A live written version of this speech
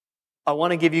I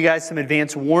want to give you guys some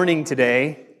advance warning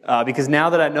today because now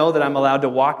that I know that I'm allowed to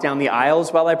walk down the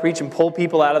aisles while I preach and pull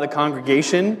people out of the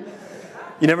congregation,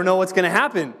 you never know what's going to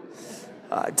happen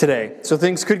today. So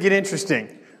things could get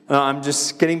interesting. I'm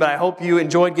just kidding, but I hope you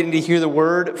enjoyed getting to hear the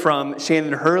word from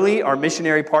Shannon Hurley, our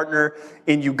missionary partner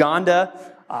in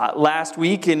Uganda last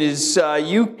week. And as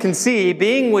you can see,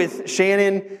 being with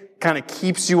Shannon kind of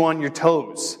keeps you on your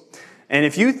toes. And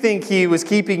if you think he was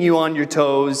keeping you on your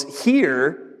toes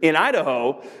here in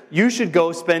Idaho, you should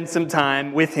go spend some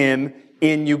time with him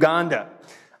in Uganda.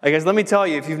 Guys, let me tell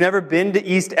you, if you've never been to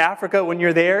East Africa, when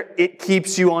you're there, it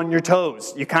keeps you on your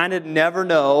toes. You kind of never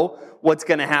know what's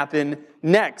going to happen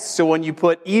next. So when you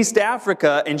put East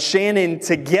Africa and Shannon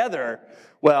together,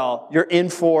 well, you're in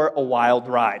for a wild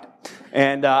ride.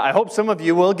 And I hope some of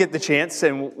you will get the chance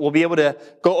and will be able to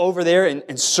go over there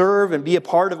and serve and be a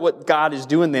part of what God is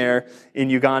doing there in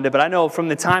Uganda. But I know from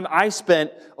the time I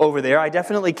spent over there, I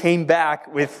definitely came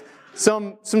back with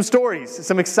some stories,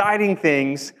 some exciting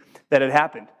things that had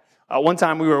happened. One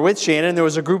time we were with Shannon, there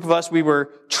was a group of us, we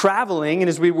were traveling, and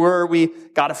as we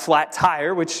got a flat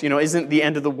tire, which, isn't the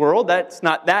end of the world. That's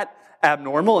not that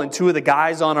abnormal. And two of the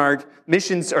guys on our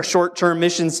short-term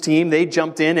missions team, they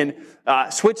jumped in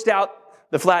and switched out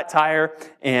the flat tire,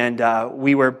 and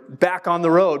we were back on the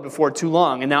road before too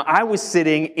long. And now I was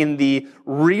sitting in the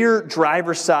rear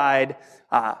driver's side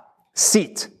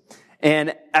seat.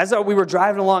 And as we were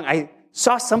driving along, I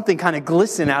saw something kind of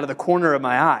glisten out of the corner of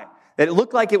my eye. That it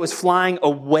looked like it was flying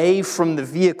away from the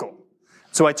vehicle.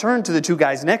 So I turned to the two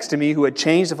guys next to me who had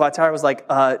changed the flat tire. I was like,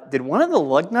 did one of the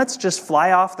lug nuts just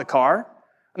fly off the car?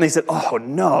 And they said, oh,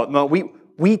 no,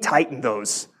 we tightened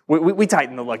those. We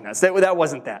tightened the lug nuts. That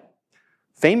wasn't that.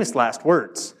 Famous last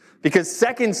words. Because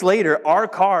seconds later, our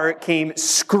car came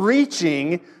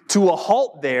screeching to a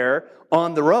halt there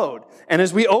on the road. And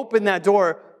as we opened that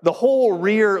door, the whole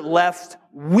rear left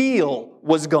wheel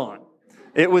was gone.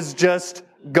 It was just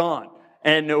gone.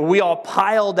 And we all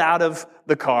piled out of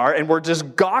the car and we're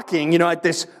just gawking, at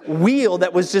this wheel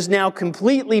that was just now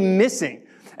completely missing.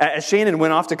 As Shannon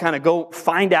went off to kind of go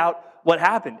find out what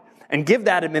happened. And give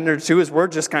that a minute or two as we're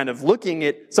just kind of looking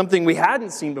at something we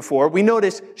hadn't seen before. We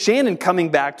notice Shannon coming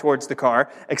back towards the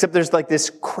car, except there's like this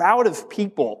crowd of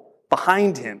people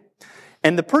behind him.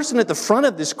 And the person at the front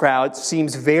of this crowd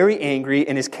seems very angry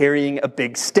and is carrying a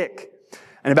big stick.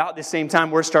 And about the same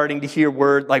time, we're starting to hear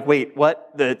word like, wait,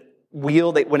 what? The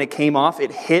wheel, that when it came off,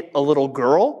 it hit a little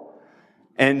girl?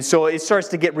 And so it starts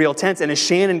to get real tense. And as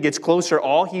Shannon gets closer,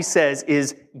 all he says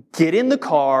is, get in the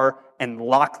car and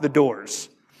lock the doors.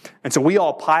 And so we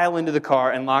all pile into the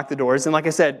car and lock the doors. And like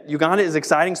I said, Uganda is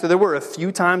exciting. So there were a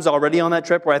few times already on that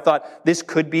trip where I thought, this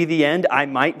could be the end. I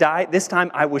might die. This time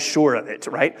I was sure of it,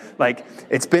 right? Like,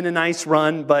 it's been a nice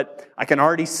run, but I can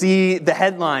already see the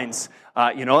headlines.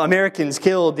 Americans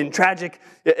killed in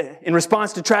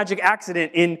response to tragic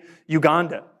accident in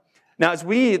Uganda. Now,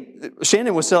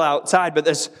 Shannon was still outside, but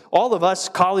as all of us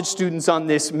college students on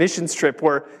this missions trip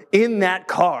were in that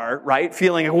car, right,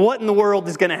 feeling like, what in the world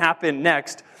is going to happen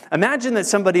next? Imagine that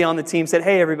somebody on the team said,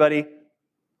 hey, everybody,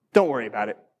 don't worry about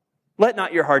it. Let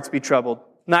not your hearts be troubled,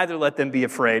 neither let them be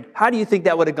afraid. How do you think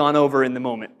that would have gone over in the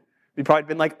moment? We'd probably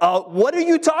been like, what are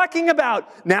you talking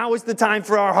about? Now is the time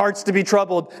for our hearts to be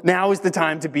troubled. Now is the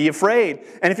time to be afraid.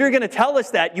 And if you're going to tell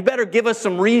us that, you better give us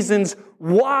some reasons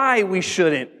why we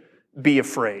shouldn't be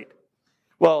afraid.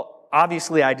 Well,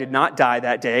 obviously I did not die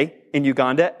that day in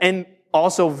Uganda, and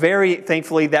also very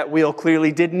thankfully that wheel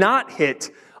clearly did not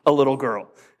hit a little girl.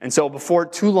 And so before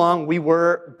too long, we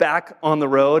were back on the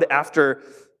road after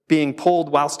being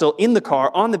pulled while still in the car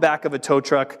on the back of a tow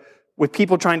truck with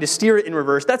people trying to steer it in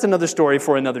reverse. That's another story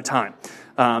for another time.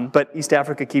 But East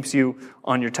Africa keeps you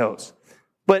on your toes.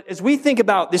 But as we think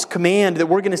about this command that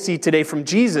we're going to see today from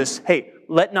Jesus, hey,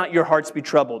 let not your hearts be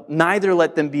troubled, neither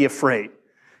let them be afraid.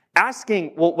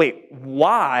 Asking,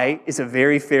 why is a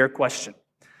very fair question.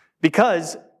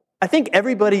 Because I think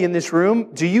everybody in this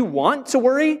room, do you want to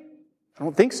worry? I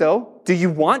don't think so. Do you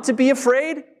want to be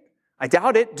afraid? I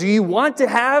doubt it. Do you want to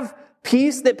have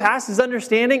peace that passes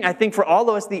understanding? I think for all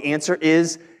of us, the answer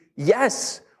is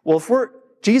yes. Well,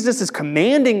 Jesus is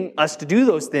commanding us to do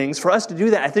those things. For us to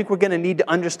do that, I think we're going to need to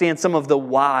understand some of the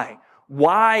why.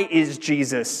 Why is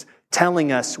Jesus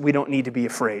telling us we don't need to be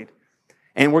afraid?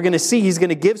 And we're going to see he's going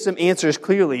to give some answers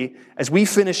clearly as we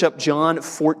finish up John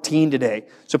 14 today.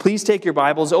 So please take your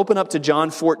Bibles, open up to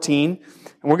John 14,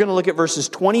 and we're going to look at verses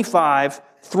 25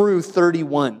 through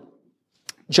 31.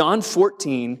 John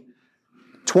 14,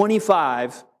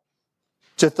 25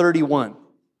 to 31.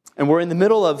 And we're in the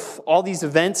middle of all these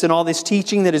events and all this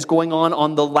teaching that is going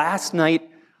on the last night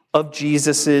of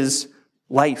Jesus'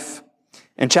 life.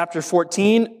 And chapter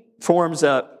 14 forms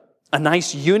a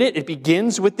nice unit. It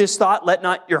begins with this thought, let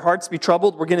not your hearts be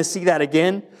troubled. We're going to see that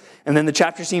again. And then the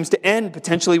chapter seems to end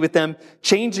potentially with them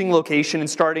changing location and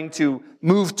starting to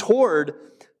move toward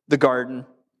the garden.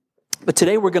 But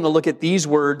today we're going to look at these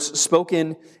words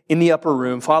spoken in the upper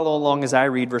room. Follow along as I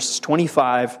read verses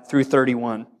 25 through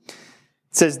 31. It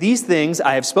says, "These things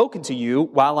I have spoken to you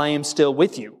while I am still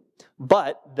with you.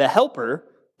 But the Helper,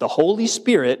 the Holy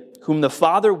Spirit, whom the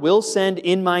Father will send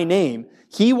in my name,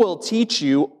 he will teach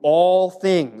you all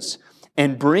things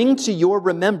and bring to your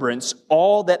remembrance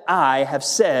all that I have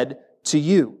said to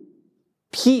you.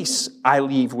 Peace I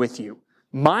leave with you.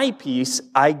 My peace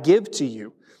I give to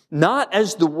you. Not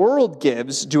as the world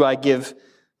gives do I give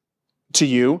to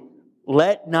you.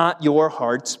 Let not your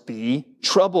hearts be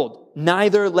troubled,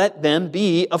 neither let them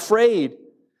be afraid.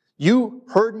 You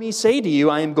heard me say to you,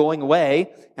 I am going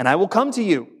away, and I will come to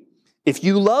you. If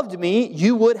you loved me,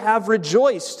 you would have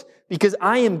rejoiced, because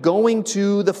I am going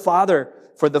to the Father,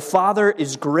 for the Father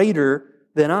is greater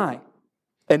than I.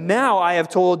 And now I have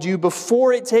told you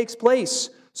before it takes place,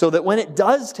 so that when it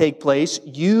does take place,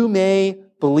 you may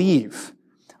believe.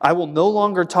 I will no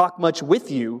longer talk much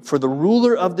with you, for the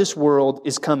ruler of this world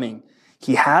is coming.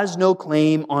 He has no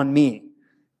claim on me,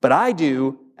 but I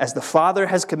do as the Father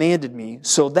has commanded me,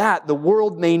 so that the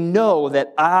world may know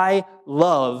that I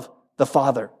love the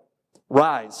Father.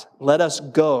 Rise, let us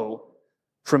go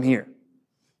from here."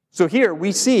 So here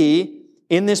we see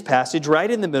in this passage, right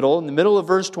in the middle of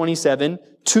verse 27,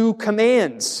 two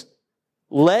commands.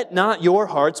 Let not your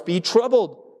hearts be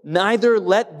troubled, neither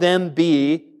let them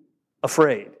be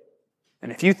afraid.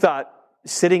 And if you thought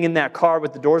sitting in that car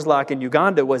with the doors locked in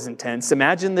Uganda was intense,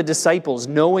 imagine the disciples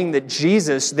knowing that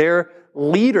Jesus, their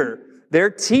leader, their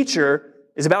teacher,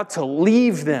 is about to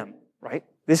leave them, right?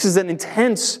 This is an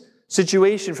intense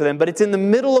situation for them, but it's in the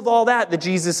middle of all that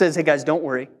Jesus says, hey guys, don't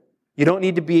worry. You don't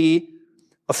need to be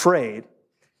afraid.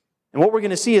 And what we're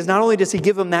going to see is not only does he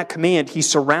give them that command, he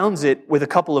surrounds it with a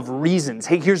couple of reasons.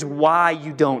 Hey, here's why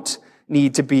you don't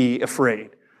need to be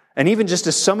afraid. And even just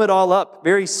to sum it all up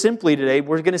very simply today,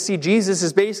 we're going to see Jesus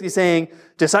is basically saying,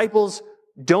 disciples,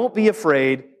 don't be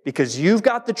afraid because you've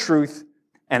got the truth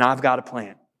and I've got a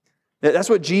plan. That's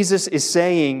what Jesus is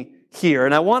saying here.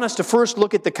 And I want us to first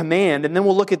look at the command and then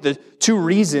we'll look at the two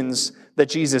reasons that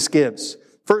Jesus gives.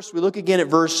 First, we look again at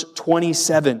verse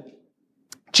 27.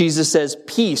 Jesus says,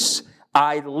 peace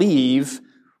I leave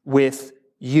with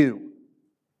you.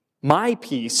 My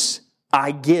peace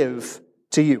I give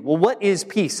to you. Well, what is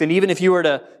peace? And even if you were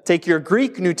to take your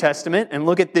Greek New Testament and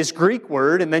look at this Greek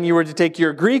word, and then you were to take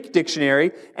your Greek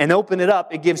dictionary and open it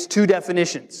up, it gives two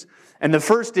definitions. And the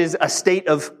first is a state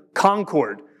of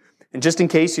concord. And just in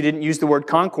case you didn't use the word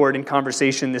concord in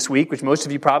conversation this week, which most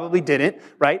of you probably didn't,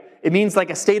 right? It means like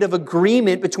a state of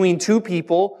agreement between two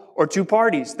people or two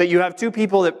parties. That you have two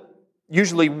people that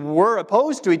usually were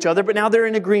opposed to each other, but now they're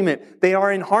in agreement. They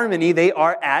are in harmony. They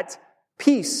are at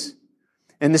peace.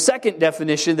 And the second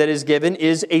definition that is given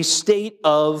is a state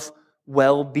of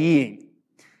well-being.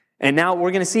 And now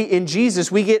we're going to see in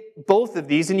Jesus, we get both of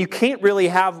these, and you can't really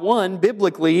have one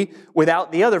biblically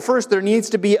without the other. First, there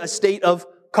needs to be a state of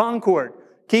concord.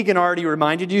 Keegan already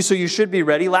reminded you, so you should be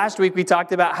ready. Last week we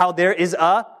talked about how there is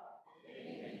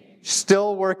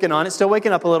still working on it, still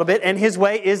waking up a little bit, and his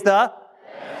way is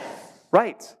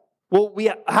right. Well,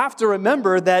 we have to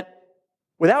remember that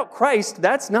without Christ,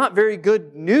 that's not very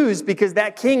good news because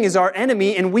that king is our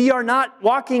enemy and we are not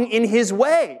walking in his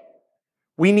way.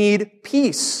 We need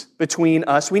peace between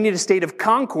us. We need a state of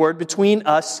concord between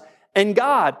us and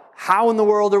God. How in the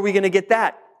world are we going to get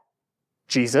that?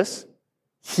 Jesus.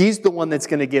 He's the one that's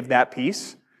going to give that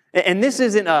peace. And this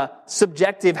isn't a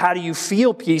subjective, how do you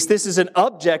feel peace? This is an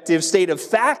objective state of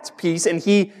fact peace. And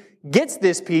he gets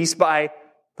this peace by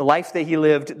the life that he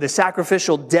lived, the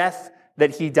sacrificial death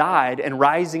that he died and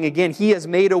rising again. He has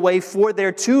made a way for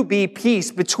there to be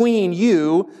peace between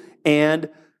you and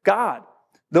God.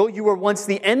 Though you were once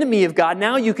the enemy of God,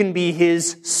 now you can be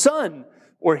his son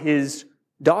or his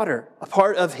daughter, a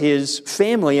part of his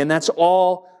family, and that's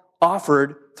all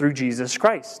offered through Jesus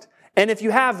Christ. And if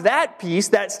you have that peace,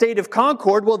 that state of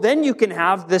concord, well, then you can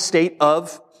have the state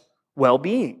of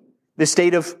well-being, the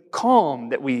state of calm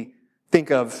that we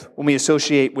think of when we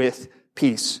associate with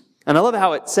peace. And I love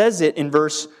how it says it in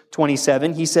verse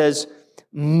 27. He says,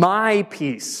 my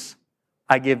peace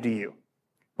I give to you.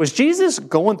 Was Jesus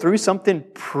going through something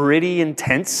pretty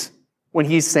intense when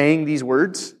he's saying these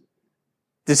words?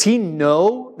 Does he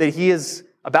know that he is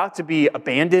about to be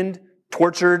abandoned,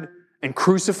 tortured, and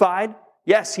crucified?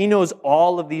 Yes, he knows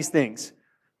all of these things.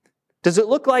 Does it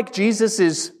look like Jesus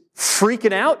is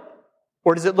freaking out?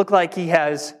 Or does it look like he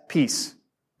has peace?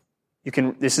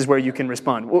 This is where you can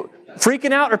respond. Well,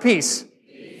 freaking out or peace?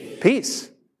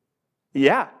 Peace.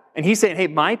 Yeah. And he's saying, hey,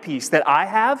 my peace that I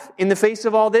have in the face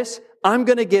of all this, I'm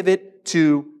going to give it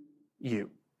to you.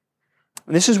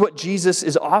 And this is what Jesus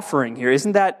is offering here.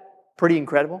 Isn't that pretty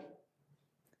incredible?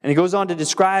 And he goes on to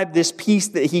describe this peace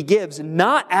that he gives,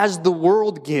 not as the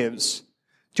world gives,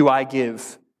 do I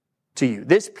give to you.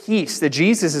 This peace that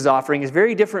Jesus is offering is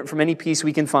very different from any peace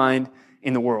we can find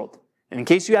in the world. And in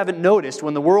case you haven't noticed,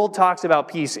 when the world talks about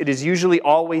peace, it is usually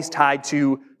always tied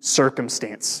to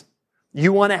circumstance.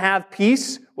 You want to have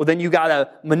peace? Well, then you got to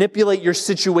manipulate your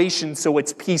situation so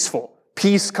it's peaceful.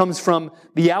 Peace comes from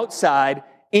the outside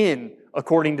in,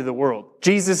 according to the world.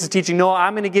 Jesus is teaching, no,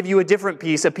 I'm going to give you a different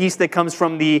peace, a peace that comes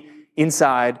from the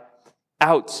inside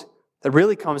out, that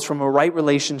really comes from a right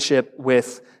relationship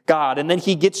with God. And then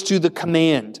he gets to the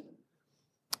command.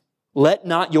 Let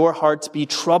not your hearts be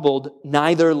troubled,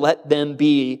 neither let them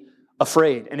be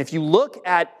afraid. And if you look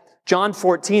at John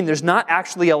 14, there's not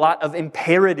actually a lot of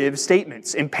imperative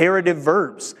statements, imperative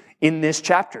verbs in this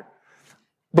chapter.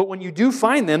 But when you do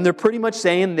find them, they're pretty much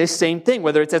saying this same thing.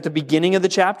 Whether it's at the beginning of the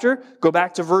chapter, go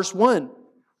back to verse 1.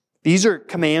 These are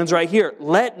commands right here.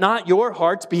 Let not your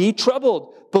hearts be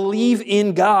troubled. Believe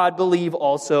in God, believe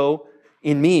also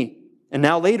in me. And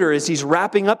now later, as he's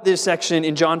wrapping up this section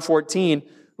in John 14,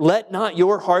 let not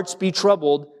your hearts be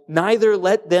troubled, neither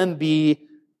let them be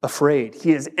afraid.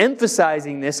 He is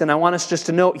emphasizing this, and I want us just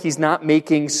to note he's not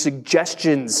making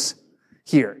suggestions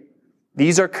here.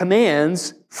 These are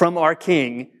commands from our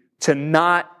King to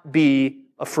not be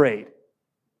afraid.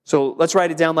 So let's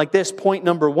write it down like this. Point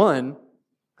number 1,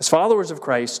 as followers of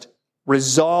Christ,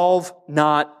 resolve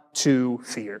not to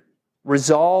fear.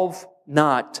 Resolve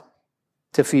not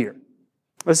to fear.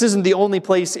 This isn't the only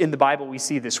place in the Bible we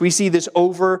see this. We see this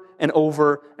over and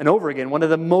over and over again. One of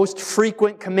the most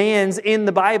frequent commands in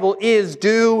the Bible is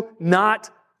do not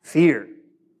fear.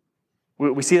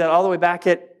 We see that all the way back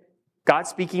at God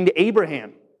speaking to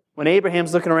Abraham. When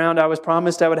Abraham's looking around, I was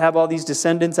promised I would have all these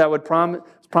descendants. I would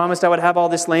promised I would have all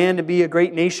this land and be a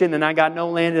great nation, and I got no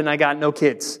land and I got no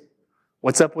kids.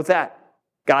 What's up with that?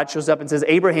 God shows up and says,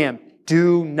 Abraham,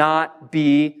 do not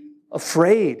be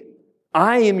afraid.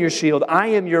 I am your shield. I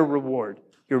am your reward.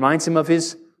 He reminds him of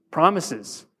his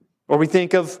promises. Or we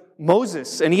think of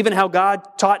Moses and even how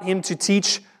God taught him to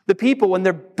teach the people when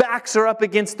their backs are up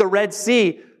against the Red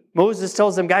Sea. Moses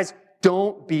tells them, guys,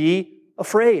 don't be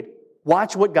afraid.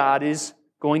 Watch what God is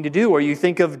going to do. Or you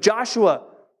think of Joshua.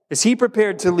 As he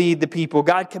prepared to lead the people,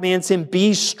 God commands him,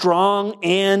 be strong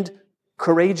and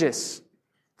courageous.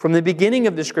 From the beginning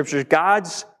of the scriptures,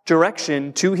 God's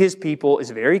direction to his people is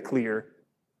very clear.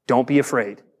 Don't be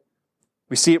afraid.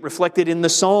 We see it reflected in the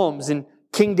Psalms, in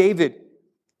King David,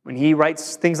 when he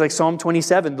writes things like Psalm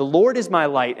 27, the Lord is my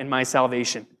light and my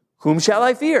salvation. Whom shall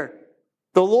I fear?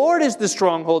 The Lord is the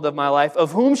stronghold of my life.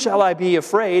 Of whom shall I be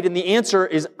afraid? And the answer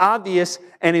is obvious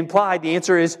and implied. The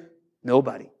answer is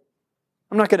nobody.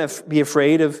 I'm not going to be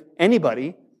afraid of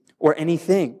anybody or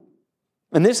anything.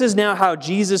 And this is now how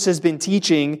Jesus has been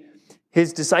teaching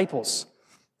his disciples.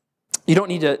 You don't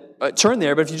need to turn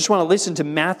there, but if you just want to listen to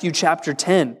Matthew chapter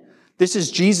 10, this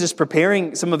is Jesus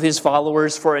preparing some of his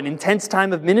followers for an intense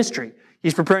time of ministry.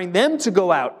 He's preparing them to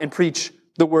go out and preach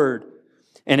the word.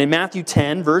 And in Matthew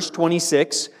 10, verse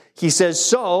 26, he says,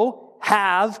 so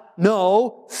have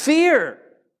no fear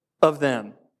of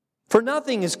them. For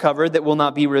nothing is covered that will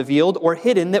not be revealed, or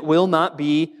hidden that will not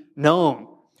be known.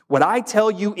 What I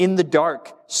tell you in the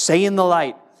dark, say in the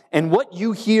light, and what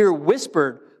you hear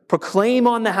whispered, proclaim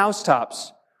on the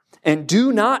housetops. And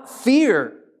do not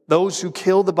fear those who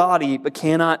kill the body, but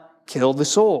cannot kill the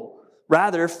soul.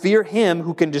 Rather, fear him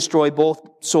who can destroy both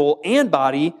soul and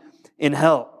body in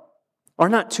hell. Are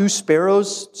not 2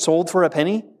 sparrows sold for a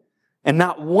penny? And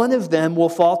not one of them will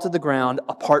fall to the ground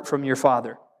apart from your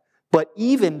Father. But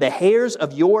even the hairs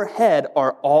of your head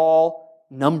are all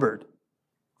numbered.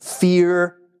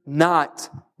 Fear not,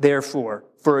 therefore,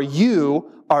 for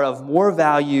you are of more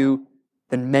value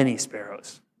than many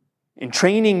sparrows. In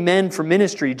training men for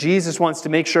ministry, Jesus wants to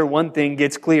make sure one thing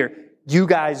gets clear. You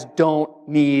guys don't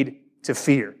need to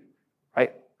fear,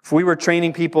 right? If we were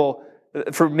training people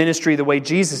for ministry the way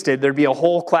Jesus did, there'd be a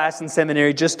whole class in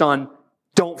seminary just on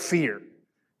don't fear.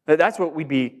 That's what we'd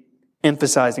be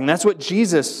emphasizing. That's what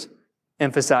Jesus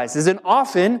emphasizes. And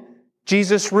often,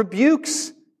 Jesus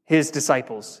rebukes his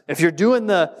disciples. If you're doing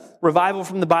the Revival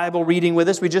from the Bible reading with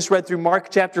us, we just read through Mark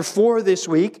chapter 4 this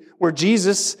week, where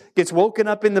Jesus gets woken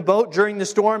up in the boat during the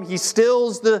storm. He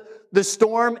stills the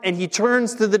storm, and he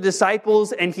turns to the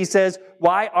disciples, and he says,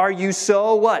 why are you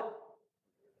so what?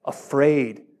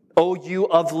 Afraid. O you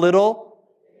of little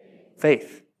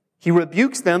faith. He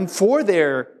rebukes them for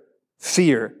their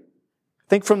fear. I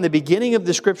think from the beginning of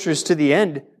the scriptures to the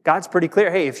end, God's pretty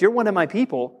clear. Hey, if you're one of my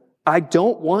people, I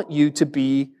don't want you to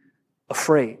be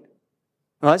afraid.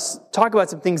 Now, let's talk about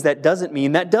some things that doesn't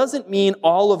mean. That doesn't mean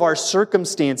all of our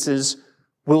circumstances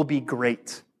will be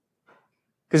great.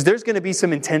 Because there's going to be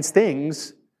some intense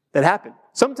things that happen.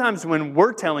 Sometimes when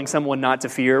we're telling someone not to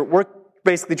fear, we're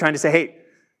basically trying to say, hey,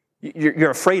 you're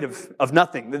afraid of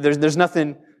nothing. There's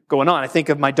nothing going on. I think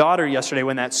of my daughter yesterday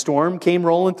when that storm came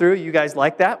rolling through. You guys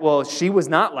like that? Well, she was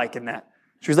not liking that.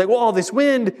 She was like, well, all this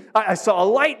wind, I saw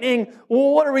lightning.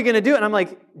 Well, what are we going to do? And I'm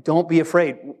like, don't be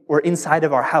afraid. We're inside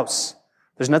of our house.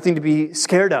 There's nothing to be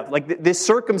scared of. Like, this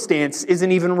circumstance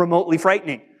isn't even remotely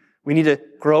frightening. We need to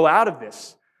grow out of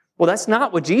this. Well, that's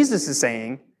not what Jesus is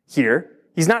saying here.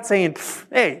 He's not saying,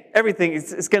 hey, everything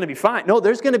is going to be fine. No,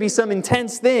 there's going to be some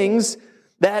intense things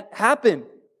that happen.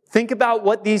 Think about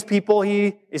what these people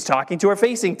he is talking to are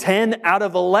facing. 10 out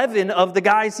of 11 of the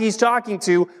guys he's talking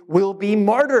to will be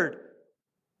martyred.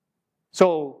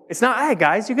 So it's not, hey,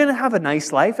 guys, you're going to have a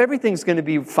nice life. Everything's going to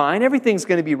be fine. Everything's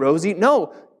going to be rosy.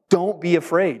 No, don't be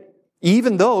afraid,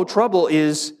 even though trouble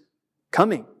is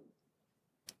coming.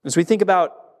 As we think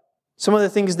about some of the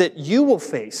things that you will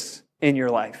face in your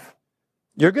life,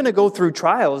 you're going to go through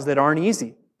trials that aren't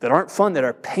easy, that aren't fun, that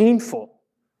are painful,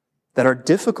 that are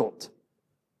difficult.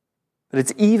 But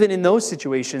it's even in those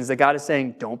situations that God is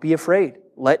saying, don't be afraid.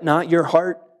 Let not your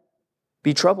heart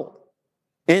be troubled.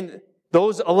 And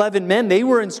those 11 men, they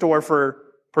were in store for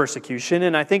persecution.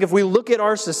 And I think if we look at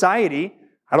our society,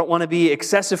 I don't want to be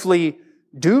excessively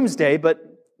doomsday, but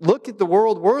look at the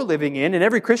world we're living in, and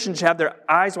every Christian should have their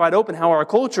eyes wide open how our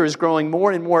culture is growing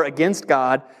more and more against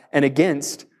God and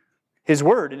against His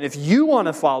Word. And if you want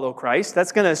to follow Christ,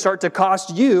 that's going to start to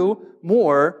cost you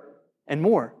more and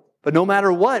more. But no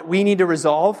matter what, we need to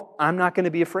resolve, I'm not going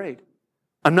to be afraid.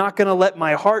 I'm not going to let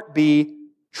my heart be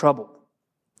troubled.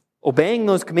 Obeying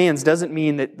those commands doesn't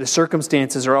mean that the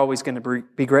circumstances are always going to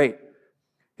be great.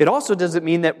 It also doesn't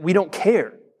mean that we don't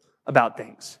care about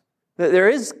things. There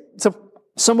is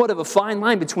somewhat of a fine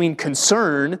line between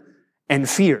concern and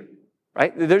fear,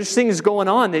 right? There's things going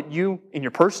on that you, in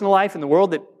your personal life, in the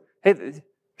world, that, hey, there's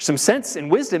some sense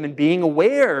and wisdom in being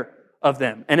aware of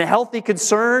them and a healthy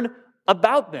concern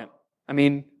about them. I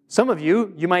mean, some of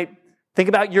you might think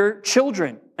about your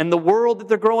children and the world that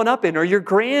they're growing up in, or your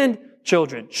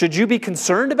grandchildren. Should you be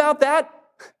concerned about that?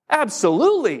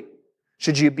 Absolutely.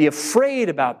 Should you be afraid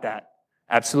about that?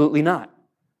 Absolutely not.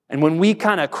 And when we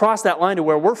kind of cross that line to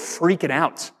where we're freaking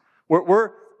out,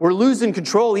 we're losing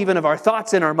control even of our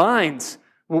thoughts and our minds,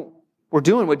 we're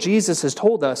doing what Jesus has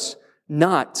told us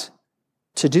not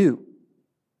to do.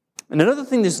 And another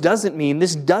thing this doesn't mean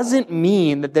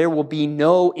that there will be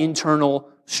no internal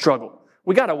struggle.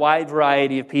 We got a wide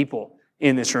variety of people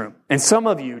in this room. And some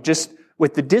of you, just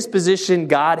with the disposition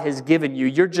God has given you,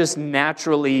 you're just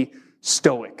naturally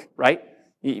stoic, right?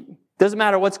 Doesn't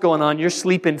matter what's going on. You're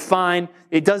sleeping fine.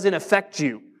 It doesn't affect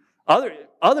you.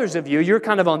 Others of you, you're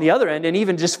kind of on the other end, and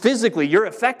even just physically, you're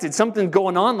affected. Something's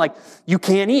going on, like you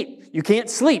can't eat, you can't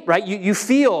sleep, right? You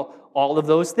feel all of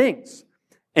those things.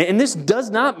 And this does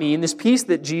not mean, this peace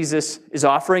that Jesus is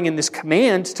offering and this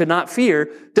command to not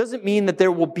fear doesn't mean that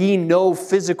there will be no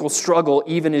physical struggle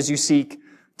even as you seek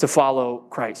to follow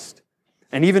Christ.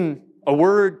 And even a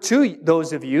word to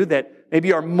those of you that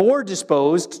maybe are more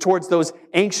disposed towards those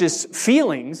anxious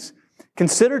feelings,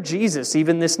 consider Jesus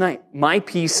even this night. My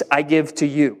peace I give to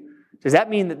you. Does that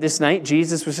mean that this night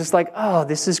Jesus was just like, oh,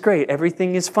 this is great,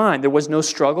 everything is fine? There was no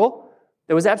struggle?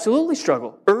 There was absolutely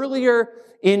struggle. Earlier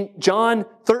in John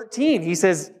 13, he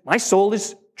says, my soul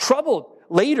is troubled.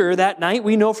 Later that night,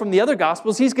 we know from the other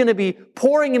Gospels, he's going to be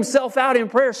pouring himself out in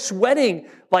prayer, sweating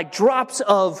like drops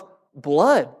of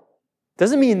blood.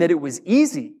 Doesn't mean that it was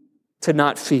easy to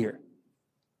not fear.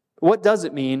 What does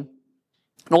it mean?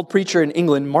 An old preacher in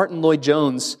England, Martin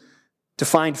Lloyd-Jones,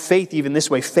 defined faith even this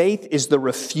way. Faith is the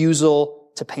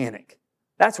refusal to panic.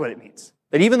 That's what it means.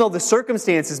 That even though the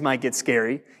circumstances might get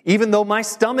scary, even though my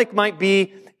stomach might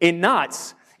be in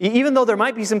knots, even though there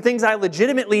might be some things I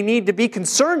legitimately need to be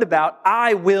concerned about,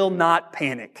 I will not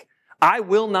panic. I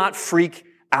will not freak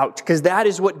out, because that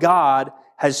is what God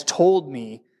has told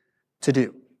me to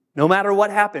do. No matter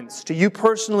what happens, to you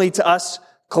personally, to us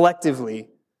collectively,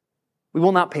 we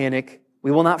will not panic.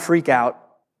 We will not freak out.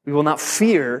 We will not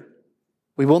fear.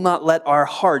 We will not let our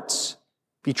hearts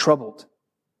be troubled.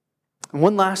 And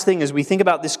one last thing, as we think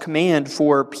about this command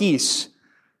for peace,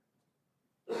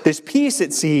 this peace,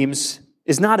 it seems,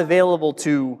 is not available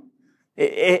to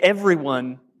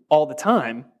everyone all the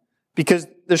time, because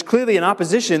there's clearly an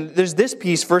opposition. There's this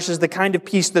peace versus the kind of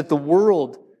peace that the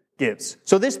world gives.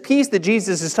 So this peace that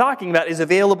Jesus is talking about is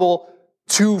available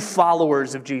to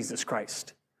followers of Jesus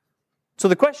Christ. So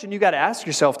the question you got to ask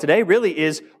yourself today really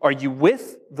is, are you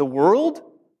with the world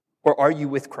or are you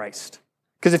with Christ?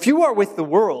 Because if you are with the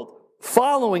world,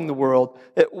 following the world,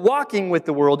 walking with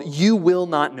the world, you will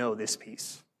not know this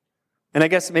peace. And I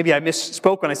guess maybe I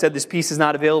misspoke when I said this peace is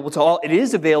not available to all. It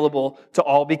is available to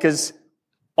all because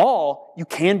you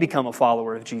can become a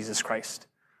follower of Jesus Christ.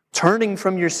 Turning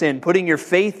from your sin, putting your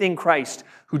faith in Christ,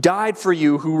 who died for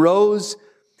you, who rose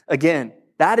again.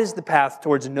 That is the path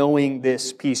towards knowing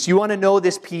this peace. You want to know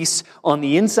this peace on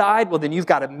the inside? Well, then you've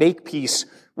got to make peace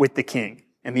with the King.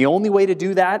 And the only way to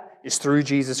do that is through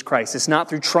Jesus Christ. It's not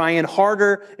through trying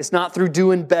harder. It's not through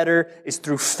doing better. It's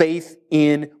through faith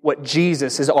in what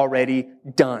Jesus has already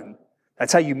done.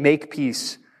 That's how you make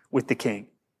peace with the King.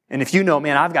 And if you know,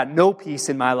 man, I've got no peace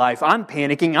in my life, I'm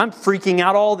panicking, I'm freaking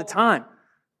out all the time,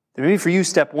 then maybe for you,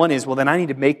 step one is, well, then I need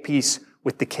to make peace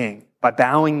with the King by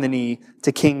bowing the knee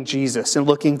to King Jesus and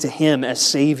looking to Him as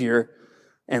Savior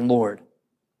and Lord.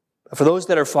 But for those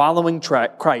that are following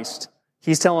Christ,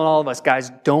 He's telling all of us,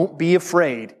 guys, don't be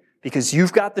afraid because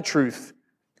you've got the truth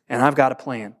and I've got a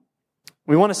plan.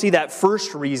 We want to see that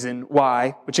first reason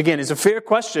why, which again is a fair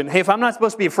question. Hey, if I'm not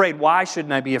supposed to be afraid, why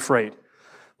shouldn't I be afraid?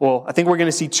 Well, I think we're going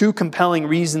to see two compelling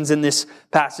reasons in this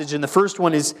passage. And the first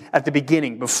one is at the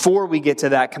beginning, before we get to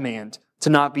that command,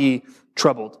 to not be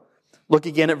troubled. Look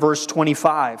again at verse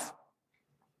 25.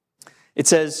 It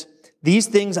says, "These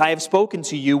things I have spoken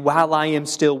to you while I am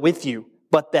still with you.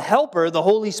 But the Helper, the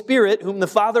Holy Spirit, whom the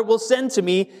Father will send to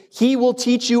me, He will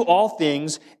teach you all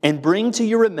things and bring to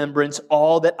your remembrance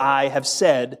all that I have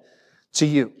said to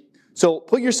you." So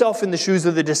put yourself in the shoes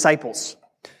of the disciples,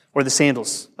 or the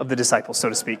sandals of the disciples, so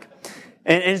to speak.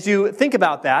 And as you think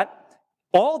about that,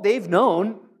 all they've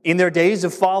known in their days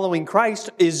of following Christ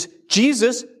is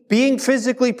Jesus being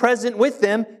physically present with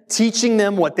them, teaching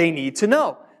them what they need to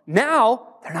know.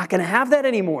 Now, they're not going to have that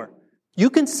anymore. You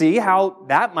can see how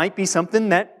that might be something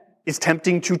that is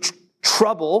tempting to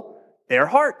trouble their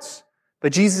hearts.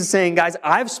 But Jesus is saying, guys,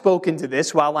 I've spoken to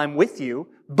this while I'm with you,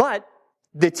 but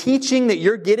the teaching that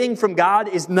you're getting from God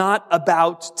is not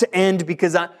about to end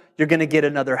because you're going to get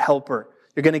another helper.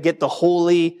 You're going to get the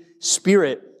Holy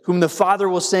Spirit, whom the Father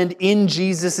will send in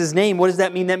Jesus' name. What does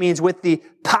that mean? That means with the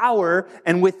power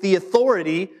and with the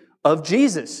authority of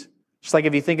Jesus. Just like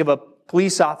if you think of a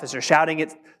police officer shouting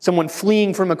at someone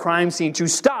fleeing from a crime scene to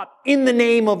stop in the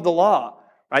name of the law,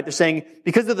 right? They're saying,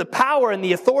 because of the power and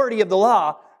the authority of the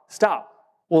law, stop.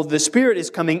 Well, the Spirit is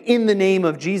coming in the name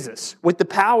of Jesus, with the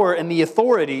power and the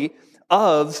authority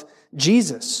of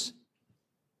Jesus.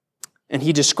 And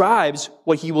He describes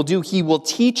what He will do. He will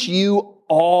teach you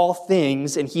all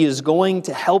things, and He is going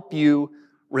to help you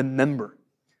remember.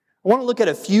 I want to look at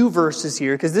a few verses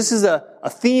here, because this is a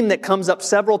theme that comes up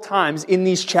several times in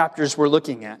these chapters we're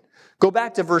looking at. Go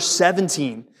back to verse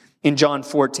 17 in John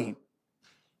 14.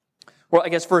 Well, I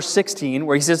guess verse 16,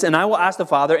 where He says, "And I will ask the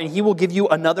Father, and He will give you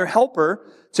another helper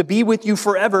to be with you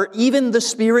forever, even the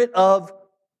Spirit of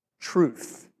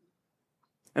truth."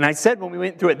 And I said when we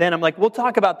went through it then, I'm like, we'll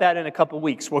talk about that in a couple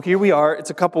weeks. Well, here we are. It's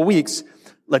a couple weeks.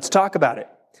 Let's talk about it.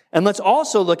 And let's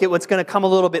also look at what's going to come a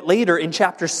little bit later in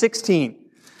chapter 16.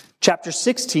 Chapter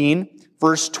 16,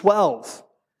 verse 12.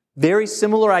 Very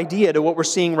similar idea to what we're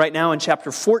seeing right now in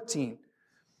chapter 14,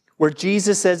 where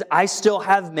Jesus says, "I still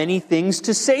have many things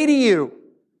to say to you,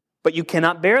 but you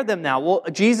cannot bear them now." Well,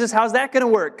 Jesus, how's that going to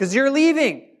work? Because you're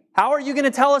leaving. How are you going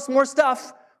to tell us more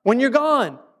stuff when you're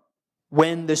gone?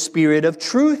 "When the Spirit of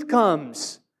truth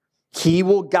comes, He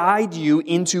will guide you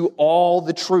into all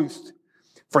the truth.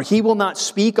 For He will not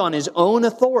speak on His own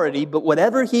authority, but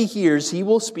whatever He hears, He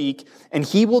will speak, and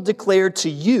He will declare to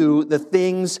you the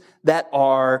things that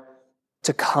are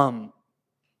to come."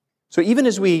 So even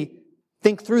as we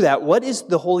think through that, what is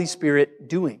the Holy Spirit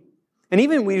doing? And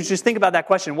even we just think about that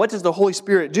question, what does the Holy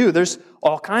Spirit do? There's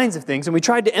all kinds of things. And we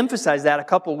tried to emphasize that a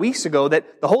couple weeks ago,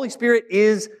 that the Holy Spirit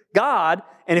is God.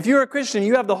 And if you're a Christian,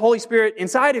 you have the Holy Spirit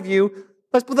inside of you.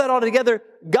 Let's put that all together.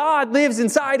 God lives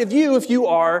inside of you if you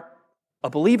are a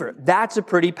believer. That's a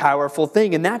pretty powerful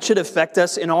thing, and that should affect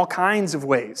us in all kinds of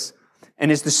ways.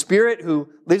 And is the Spirit who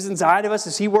lives inside of us,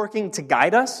 is He working to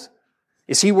guide us?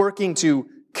 Is He working to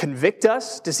convict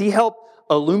us? Does He help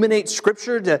illuminate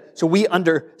Scripture so we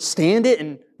understand it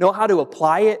and know how to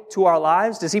apply it to our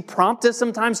lives? Does He prompt us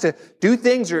sometimes to do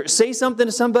things or say something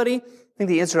to somebody? I think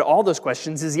the answer to all those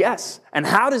questions is yes. And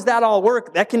how does that all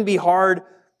work? That can be hard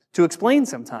to explain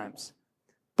sometimes.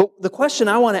 But the question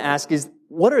I want to ask is,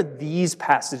 what are these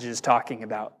passages talking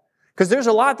about? Because there's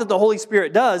a lot that the Holy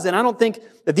Spirit does, and I don't think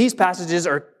that these passages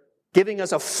are giving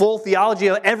us a full theology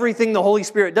of everything the Holy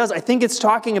Spirit does. I think it's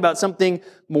talking about something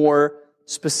more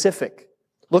specific.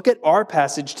 Look at our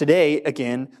passage today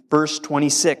again, verse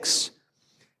 26.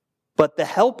 But the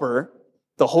Helper,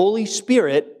 the Holy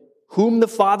Spirit, whom the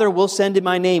Father will send in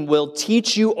my name, will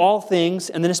teach you all things,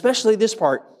 and then especially this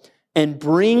part, and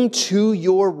bring to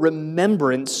your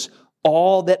remembrance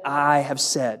all that I have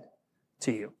said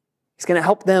to you. He's going to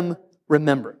help them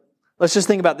remember. Let's just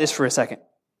think about this for a second.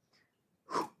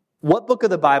 What book of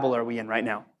the Bible are we in right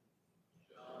now?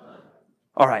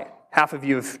 All right, half of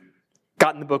you have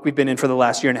gotten the book we've been in for the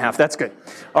last year and a half. That's good.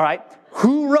 All right,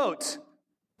 who wrote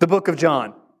the book of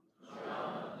John?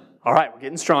 All right, we're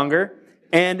getting stronger.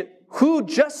 And who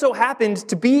just so happened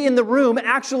to be in the room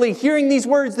actually hearing these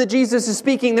words that Jesus is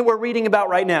speaking that we're reading about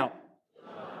right now?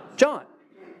 John.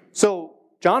 So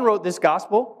John wrote this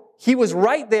gospel. He was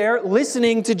right there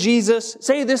listening to Jesus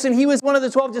say this, and he was one of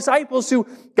the 12 disciples who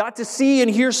got to see and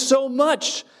hear so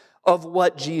much of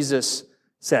what Jesus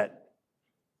said.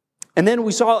 And then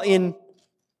we saw in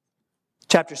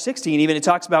chapter 16, even it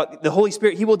talks about the Holy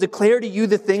Spirit. He will declare to you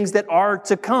the things that are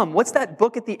to come. What's that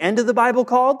book at the end of the Bible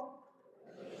called?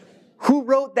 Who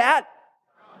wrote that?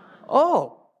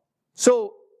 Oh,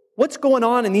 so what's going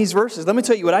on in these verses? Let me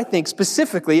tell you what I think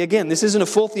specifically. Again, this isn't a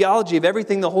full theology of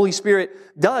everything the Holy Spirit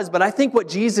does, but I think what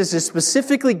Jesus is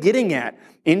specifically getting at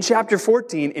in chapter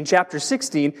 14, in chapter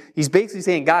 16, he's basically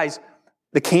saying, guys,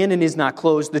 the canon is not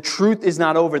closed. The truth is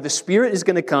not over. The Spirit is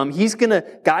going to come. He's going to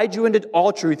guide you into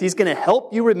all truth. He's going to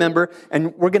help you remember,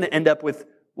 and we're going to end up with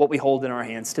what we hold in our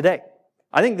hands today.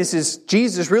 I think this is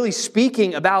Jesus really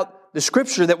speaking about the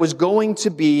Scripture that was going to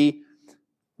be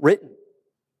written.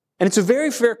 And it's a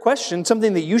very fair question,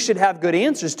 something that you should have good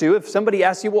answers to. If somebody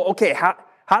asks you, well, okay,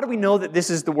 how do we know that this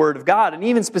is the Word of God? And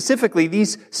even specifically,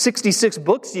 these 66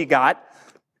 books you got,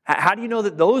 how do you know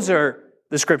that those are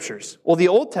the Scriptures? Well, the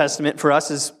Old Testament for us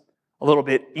is a little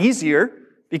bit easier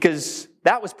because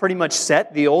that was pretty much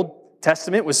set. The Old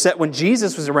Testament was set when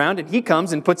Jesus was around, and he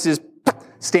comes and puts his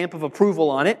stamp of approval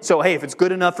on it. So, hey, if it's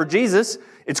good enough for Jesus,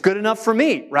 it's good enough for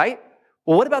me, right?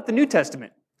 Well, what about the New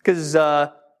Testament? Because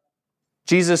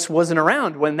Jesus wasn't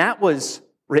around when that was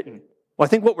written. Well, I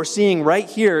think what we're seeing right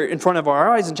here in front of our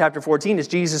eyes in chapter 14 is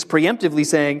Jesus preemptively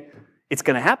saying, it's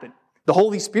going to happen. The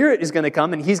Holy Spirit is going to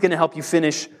come, and he's going to help you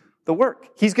finish the work.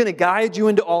 He's going to guide you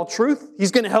into all truth.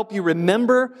 He's going to help you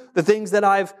remember the things that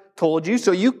I've told you.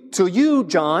 So you,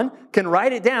 John, can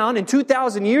write it down, and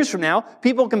 2,000 years from now,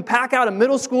 people can pack out a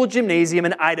middle school gymnasium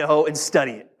in Idaho and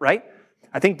study it, right?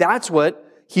 I think that's what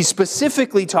he's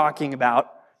specifically talking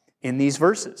about in these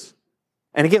verses.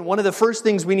 And again, one of the first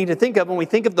things we need to think of when we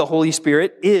think of the Holy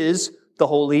Spirit is the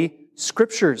Holy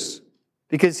Scriptures,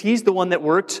 because he's the one that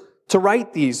worked to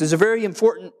write these. There's a very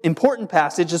important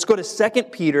passage. Let's go to 2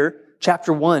 Peter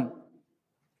chapter 1.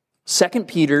 2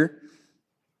 Peter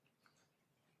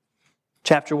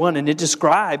chapter 1, and it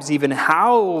describes even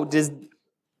how did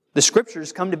the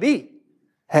Scriptures come to be.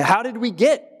 How did we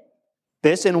get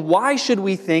this, and why should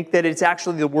we think that it's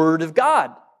actually the Word of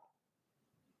God?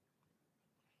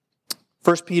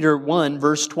 1 Peter 1,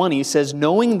 verse 20 says,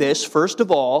 knowing this, first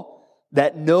of all,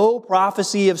 that no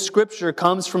prophecy of Scripture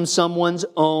comes from someone's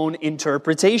own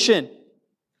interpretation.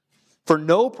 For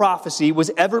no prophecy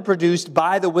was ever produced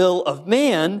by the will of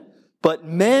man, but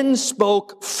men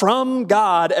spoke from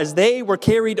God as they were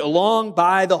carried along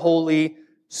by the Holy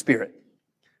Spirit.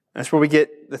 That's where we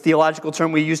get the theological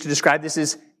term we use to describe this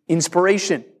is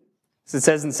inspiration. As it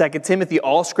says in 2 Timothy,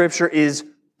 all Scripture is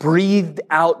breathed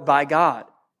out by God.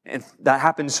 And that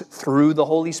happens through the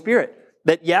Holy Spirit.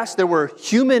 That yes, there were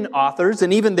human authors,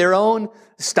 and even their own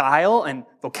style and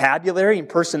vocabulary and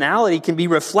personality can be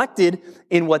reflected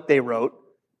in what they wrote.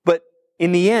 But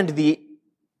in the end, the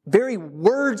very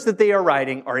words that they are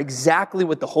writing are exactly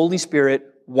what the Holy Spirit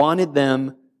wanted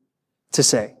them to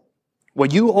say.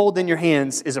 What you hold in your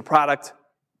hands is a product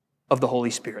of the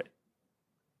Holy Spirit.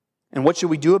 And what should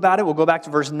we do about it? We'll go back to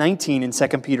verse 19 in 2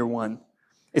 Peter 1.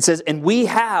 It says, and we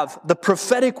have the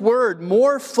prophetic word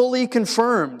more fully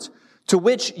confirmed, to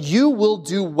which you will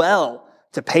do well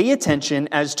to pay attention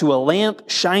as to a lamp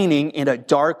shining in a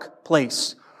dark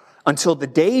place until the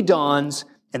day dawns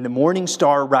and the morning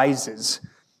star rises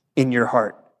in your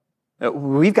heart.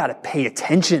 We've got to pay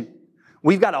attention.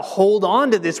 We've got to hold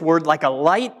on to this word like a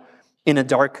light in a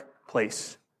dark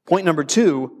place. Point number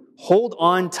 2, hold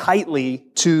on tightly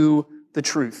to the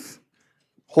truth.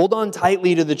 Hold on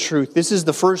tightly to the truth. This is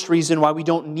the first reason why we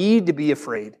don't need to be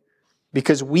afraid,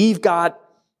 because we've got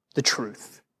the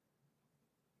truth.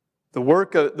 The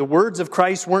words of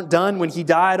Christ weren't done when he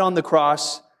died on the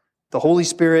cross. The Holy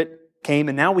Spirit came,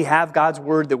 and now we have God's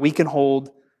word that we can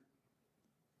hold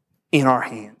in our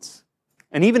hands.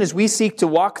 And even as we seek to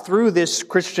walk through this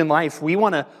Christian life, we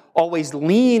want to always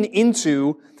lean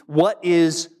into what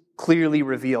is clearly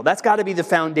revealed. That's got to be the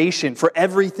foundation for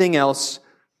everything else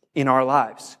in our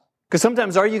lives. Because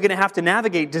sometimes are you going to have to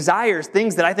navigate desires,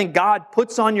 things that I think God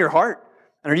puts on your heart?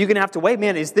 And are you going to have to wait,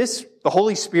 man, is this the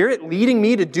Holy Spirit leading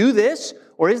me to do this?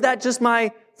 Or is that just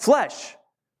my flesh?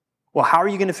 Well, how are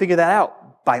you going to figure that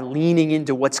out? By leaning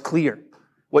into what's clear,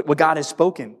 what God has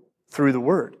spoken through the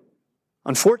Word.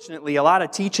 Unfortunately, a lot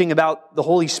of teaching about the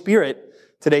Holy Spirit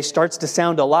today starts to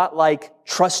sound a lot like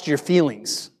trust your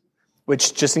feelings,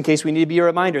 which, just in case we need to be a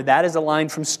reminder, that is a line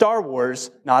from Star Wars,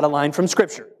 not a line from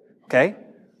Scripture, okay?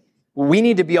 We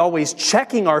need to be always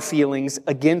checking our feelings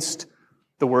against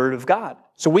the Word of God.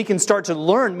 So we can start to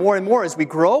learn more and more as we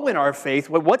grow in our faith,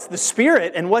 what's the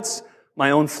Spirit and what's my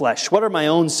own flesh? What are my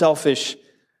own selfish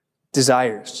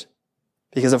desires?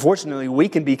 Because unfortunately, we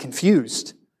can be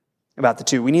confused about the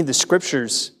two. We need the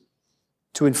Scriptures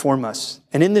to inform us.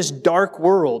 And in this dark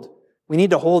world, we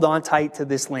need to hold on tight to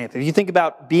this lamp. If you think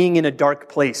about being in a dark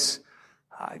place,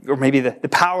 or maybe the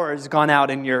power has gone out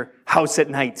in your house at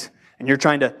night, and you're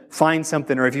trying to find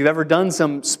something, or if you've ever done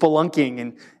some spelunking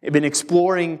and been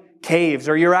exploring caves,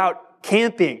 or you're out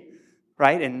camping,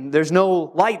 right? And there's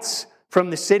no lights from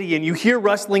the city, and you hear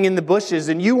rustling in the bushes,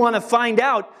 and you want to find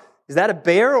out, is that a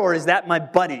bear or is that my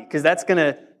buddy? Because that's going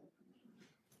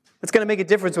to make a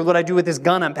difference with what I do with this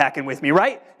gun I'm packing with me,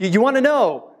 right? You want to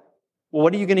know, well,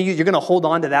 what are you going to use? You're going to hold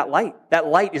on to that light. That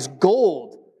light is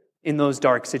gold in those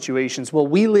dark situations. Well,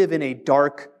 we live in a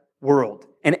dark world.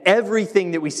 And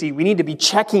everything that we see, we need to be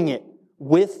checking it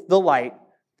with the light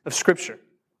of Scripture.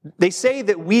 They say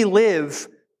that we live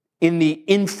in the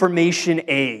information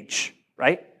age,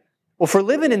 right? Well, if we're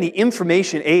living in the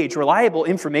information age, reliable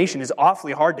information is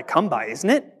awfully hard to come by, isn't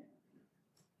it?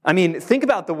 I mean, think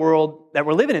about the world that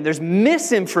we're living in. There's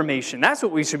misinformation. That's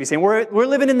what we should be saying. We're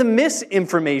living in the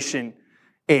misinformation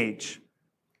age.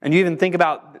 And you even think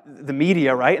about the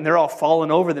media, right? And they're all falling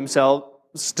over themselves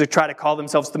to try to call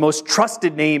themselves the most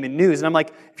trusted name in news. And I'm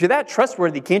like, if you're that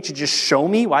trustworthy, can't you just show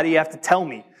me? Why do you have to tell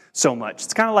me so much?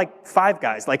 It's kind of like Five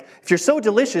Guys. Like, if you're so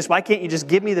delicious, why can't you just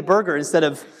give me the burger instead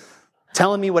of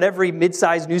telling me what every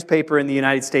mid-sized newspaper in the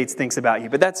United States thinks about you?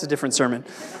 But that's a different sermon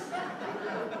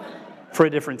for a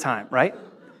different time, right?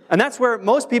 And that's where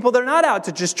most people, they're not out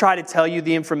to just try to tell you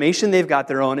the information. They've got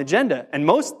their own agenda. And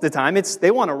most of the time,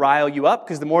 they want to rile you up,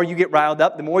 because the more you get riled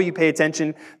up, the more you pay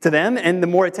attention to them, and the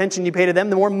more attention you pay to them,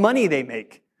 the more money they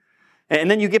make. And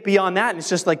then you get beyond that, and it's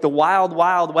just like the wild,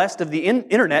 wild west of the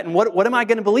internet. And what am I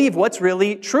going to believe? What's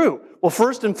really true? Well,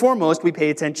 first and foremost, we pay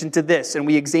attention to this, and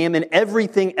we examine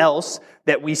everything else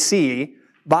that we see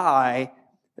by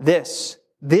this.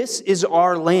 This is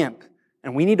our lamp.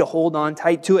 And we need to hold on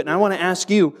tight to it. And I want to ask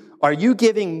you, are you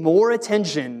giving more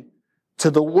attention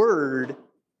to the Word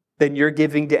than you're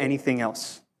giving to anything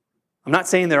else? I'm not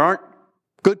saying there aren't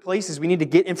good places we need to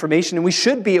get information, and we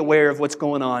should be aware of what's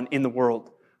going on in the world.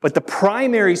 But the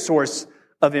primary source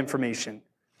of information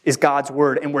is God's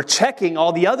Word. And we're checking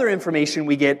all the other information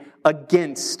we get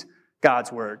against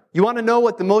God's Word. You want to know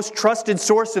what the most trusted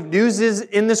source of news is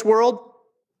in this world?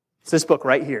 It's this book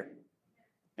right here.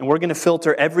 And we're going to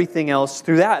filter everything else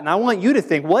through that. And I want you to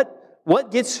think,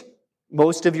 what gets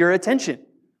most of your attention?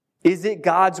 Is it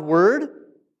God's Word?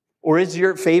 Or is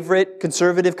your favorite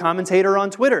conservative commentator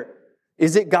on Twitter?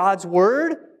 Is it God's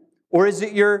Word? Or is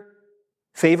it your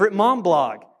favorite mom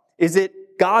blog? Is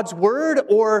it God's Word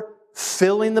or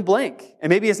fill in the blank? And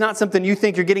maybe it's not something you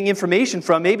think you're getting information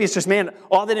from. Maybe it's just, man,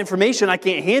 all that information, I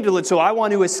can't handle it, so I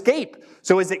want to escape.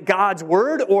 So is it God's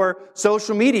Word or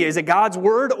social media? Is it God's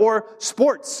Word or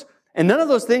sports? And none of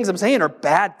those things I'm saying are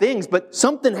bad things, but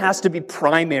something has to be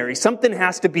primary. Something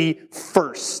has to be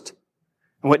first.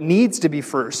 And what needs to be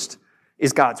first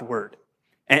is God's Word.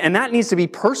 And that needs to be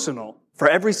personal for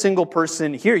every single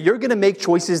person here. You're going to make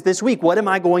choices this week. What am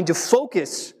I going to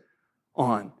focus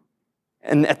on?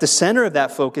 And at the center of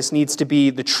that focus needs to be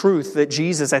the truth that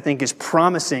Jesus, I think, is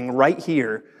promising right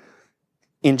here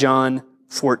in John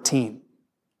 14.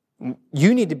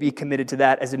 You need to be committed to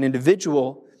that as an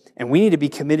individual, and we need to be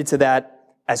committed to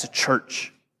that as a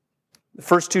church. The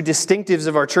first two distinctives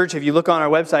of our church, if you look on our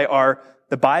website, are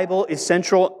the Bible is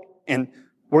central, and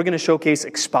we're going to showcase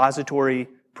expository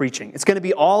preaching. It's going to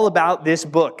be all about this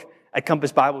book at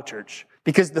Compass Bible Church,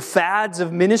 because the fads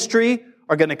of ministry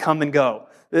are going to come and go.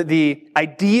 The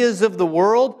ideas of the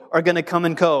world are going to come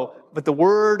and go, but the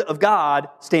Word of God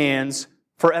stands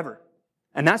forever.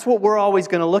 And that's what we're always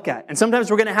going to look at. And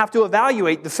sometimes we're going to have to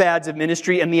evaluate the fads of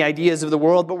ministry and the ideas of the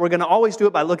world, but we're going to always do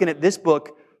it by looking at this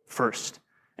book first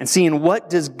and seeing what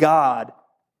does God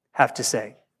have to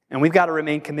say. And we've got to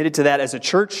remain committed to that as a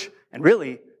church. And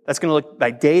really, that's going to look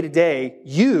like day to day,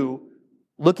 you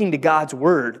looking to God's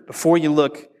word before you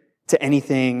look to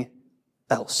anything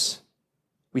else.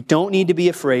 We don't need to be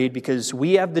afraid because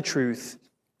we have the truth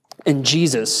and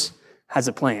Jesus has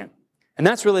a plan. And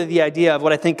that's really the idea of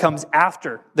what I think comes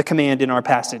after the command in our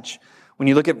passage. When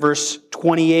you look at verse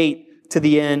 28 to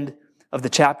the end of the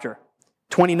chapter.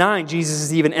 29, Jesus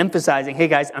is even emphasizing, hey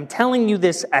guys, I'm telling you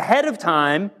this ahead of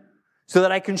time so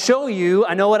that I can show you,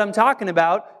 I know what I'm talking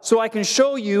about, so I can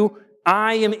show you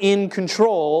I am in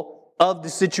control of the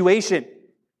situation.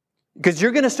 Because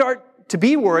you're going to start to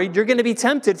be worried, you're going to be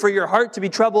tempted for your heart to be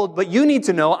troubled, but you need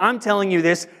to know I'm telling you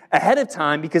this ahead of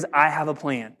time because I have a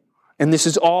plan. And this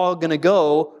is all going to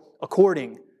go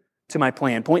according to my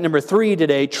plan. Point number 3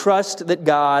 today, trust that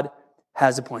God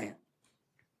has a plan.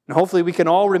 And hopefully we can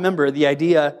all remember the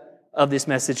idea of this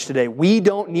message today. We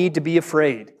don't need to be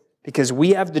afraid because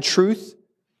we have the truth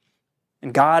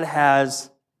and God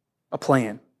has a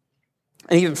plan.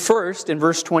 And even first, in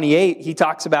verse 28, he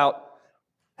talks about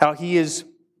how he is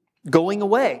going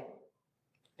away.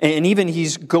 And even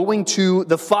he's going to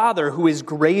the Father who is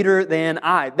greater than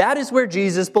I. That is where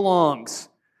Jesus belongs.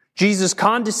 Jesus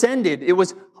condescended. It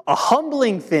was a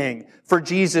humbling thing for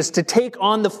Jesus to take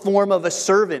on the form of a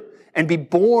servant and be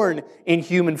born in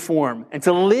human form and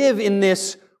to live in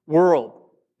this world.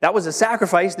 That was a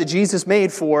sacrifice that Jesus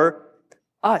made for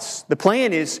us. The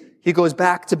plan is he goes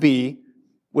back to be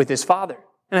with his Father.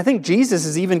 And I think Jesus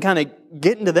is even kind of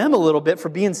getting to them a little bit for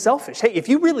being selfish. Hey, if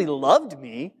you really loved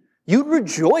me, you'd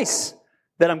rejoice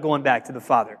that I'm going back to the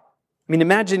Father. I mean,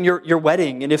 imagine your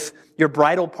wedding, and if your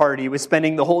bridal party was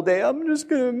spending the whole day, I'm just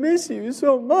going to miss you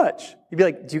so much. You'd be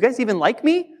like, do you guys even like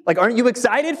me? Like, aren't you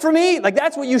excited for me? Like,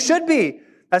 that's what you should be.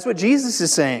 That's what Jesus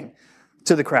is saying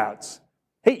to the crowds.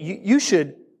 Hey, you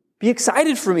should be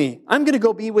excited for me. I'm going to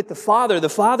go be with the Father. The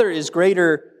Father is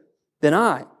greater than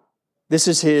I. This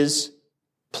is his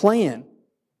plan.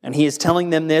 And he is telling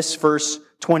them this, verse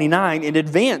 29, in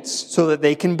advance so that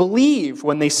they can believe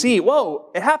when they see, whoa,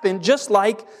 it happened just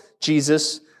like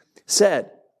Jesus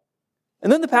said.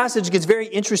 And then the passage gets very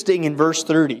interesting in verse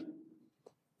 30.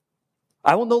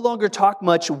 I will no longer talk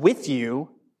much with you,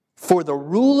 for the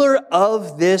ruler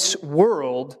of this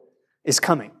world is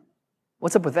coming.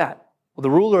 What's up with that? Well, the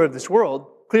ruler of this world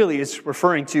clearly is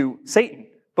referring to Satan.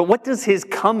 But what does his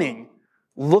coming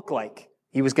look like?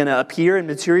 He was going to appear and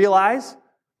materialize?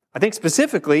 I think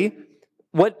specifically,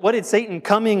 what did Satan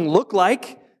coming look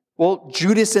like? Well,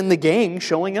 Judas and the gang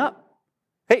showing up.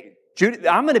 Hey, Judas,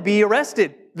 I'm going to be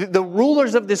arrested. The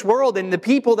rulers of this world and the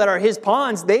people that are his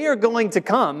pawns, they are going to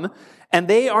come and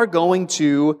they are going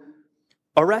to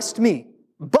arrest me.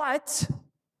 But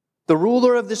the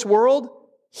ruler of this world,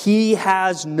 he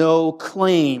has no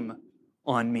claim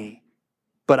on me.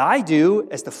 But I do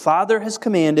as the Father has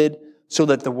commanded, so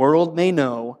that the world may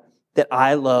know that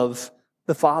I love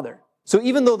the Father. So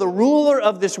even though the ruler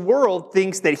of this world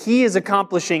thinks that he is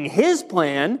accomplishing his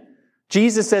plan,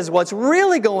 Jesus says what's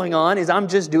really going on is I'm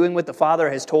just doing what the Father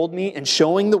has told me and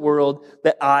showing the world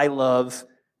that I love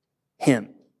him.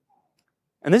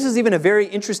 And this is even a very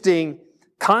interesting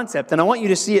concept, and I want you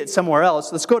to see it somewhere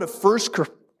else. Let's go to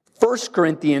 1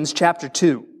 Corinthians chapter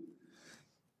 2.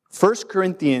 1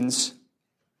 Corinthians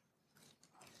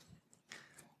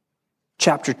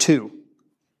chapter 2.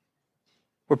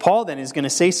 Where Paul then is going to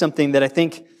say something that I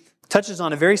think touches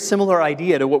on a very similar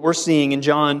idea to what we're seeing in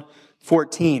John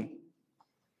 14.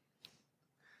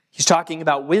 He's talking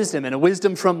about wisdom, and a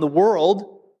wisdom from the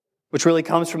world, which really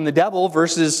comes from the devil,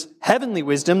 versus heavenly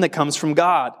wisdom that comes from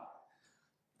God.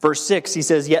 Verse 6, he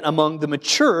says, yet among the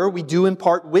mature we do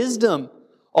impart wisdom,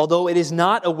 although it is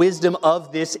not a wisdom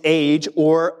of this age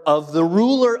or of the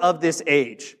ruler of this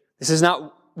age. This is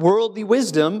not worldly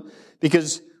wisdom,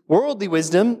 because worldly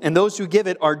wisdom and those who give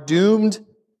it are doomed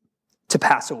to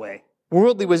pass away.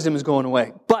 Worldly wisdom is going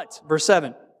away. But, verse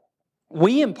 7,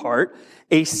 we impart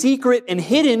a secret and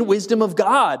hidden wisdom of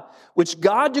God, which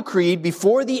God decreed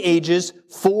before the ages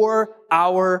for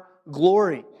our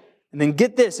glory. And then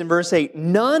get this in verse 8,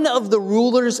 none of the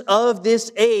rulers of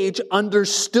this age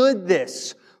understood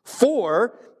this,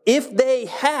 for if they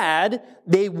had,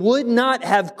 they would not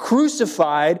have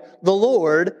crucified the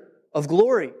Lord of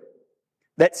glory.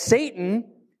 That Satan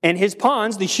and his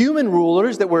pawns, the human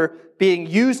rulers that were being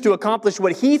used to accomplish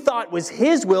what he thought was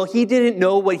his will, he didn't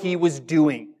know what he was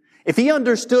doing. If he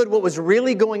understood what was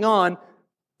really going on,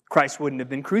 Christ wouldn't have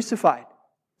been crucified.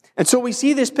 And so we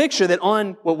see this picture that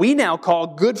on what we now call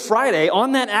Good Friday,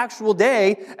 on that actual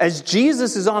day, as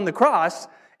Jesus is on the cross,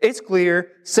 it's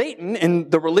clear Satan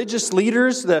and the religious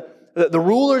leaders, the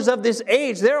rulers of this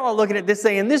age, they're all looking at this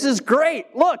saying, this is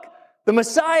great. Look, The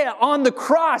Messiah on the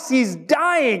cross, he's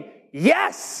dying.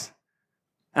 Yes!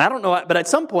 And I don't know, but at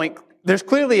some point, there's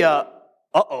clearly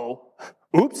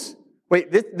oops,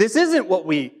 wait, this isn't what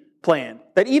we planned.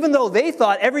 That even though they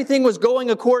thought everything was going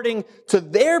according to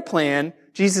their plan,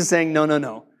 Jesus is saying,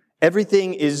 no.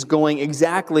 Everything is going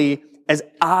exactly as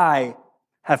I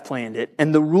have planned it.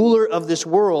 And the ruler of this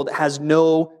world has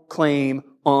no claim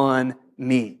on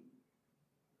me.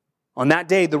 On that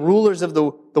day, the rulers of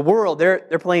the world,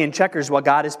 they're playing checkers while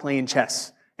God is playing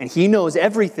chess. And he knows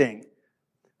everything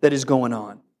that is going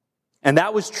on. And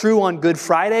that was true on Good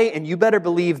Friday, and you better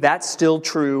believe that's still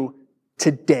true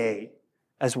today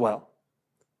as well.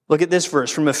 Look at this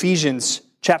verse from Ephesians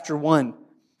chapter 1.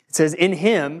 It says, in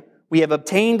him we have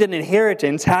obtained an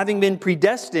inheritance, having been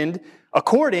predestined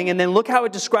according, and then look how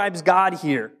it describes God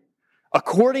here,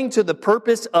 according to the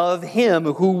purpose of him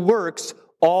who works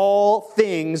all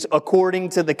things according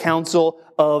to the counsel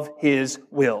of his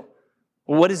will.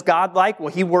 What is God like?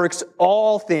 Well, he works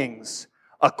all things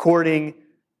according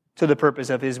to the purpose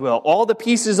of his will. All the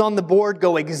pieces on the board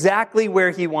go exactly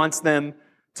where he wants them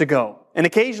to go. And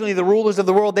occasionally the rulers of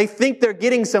the world, they think they're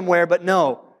getting somewhere, but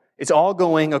no, it's all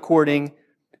going according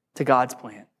to God's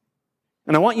plan.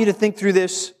 And I want you to think through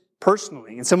this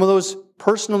personally, and some of those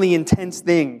personally intense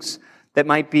things that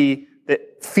might be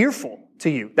fearful to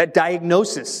you, that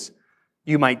diagnosis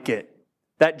you might get,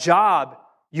 that job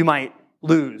you might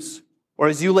lose, or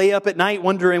as you lay up at night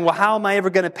wondering, well, how am I ever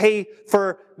going to pay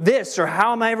for this, or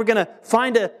how am I ever going to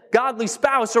find a godly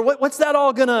spouse, or what's that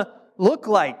all going to look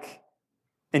like?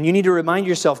 And you need to remind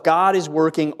yourself, God is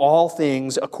working all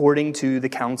things according to the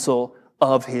counsel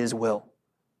of his will,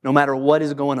 no matter what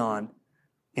is going on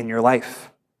in your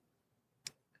life.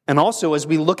 And also, as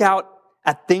we look out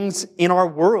at things in our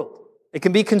world, it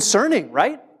can be concerning,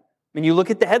 right? I mean, you look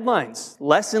at the headlines,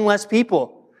 less and less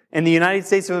people in the United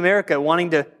States of America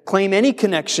wanting to claim any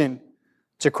connection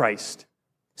to Christ.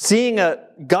 Seeing a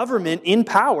government in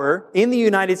power in the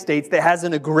United States that has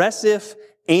an aggressive,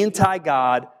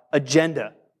 anti-God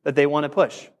agenda that they want to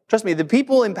push. Trust me, the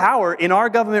people in power in our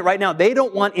government right now, they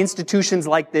don't want institutions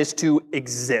like this to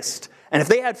exist. And if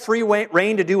they had free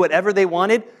reign to do whatever they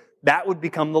wanted, that would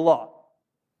become the law.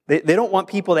 They don't want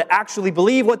people that actually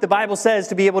believe what the Bible says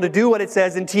to be able to do what it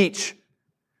says and teach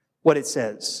what it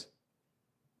says.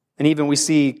 And even we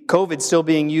see COVID still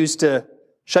being used to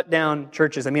shut down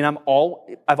churches. I mean,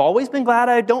 I've always been glad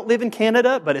I don't live in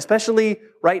Canada, but especially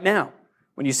right now,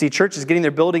 when you see churches getting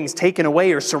their buildings taken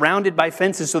away or surrounded by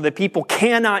fences so that people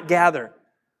cannot gather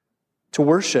to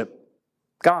worship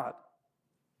God.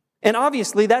 And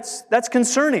obviously, that's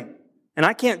concerning. And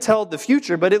I can't tell the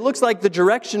future, but it looks like the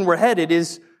direction we're headed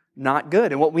is not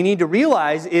good. And what we need to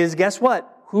realize is, guess what?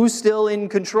 Who's still in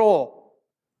control?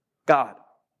 God.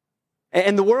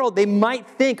 And the world, they might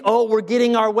think, oh, we're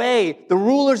getting our way. The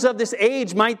rulers of this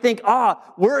age might think,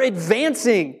 we're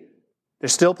advancing. They're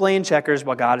still playing checkers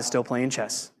while God is still playing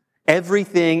chess.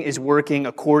 Everything is working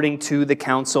according to the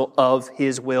counsel of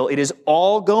his will. It is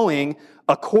all going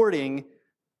according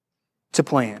to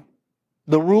plan.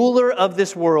 The ruler of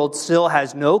this world still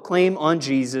has no claim on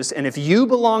Jesus, and if you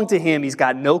belong to him, he's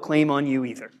got no claim on you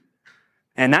either.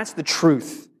 And that's the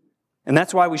truth. And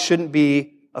that's why we shouldn't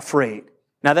be afraid.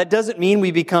 Now, that doesn't mean we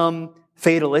become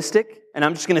fatalistic, and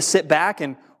I'm just going to sit back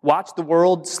and watch the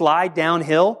world slide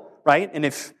downhill, right? And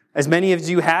if, as many of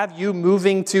you have, you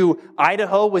moving to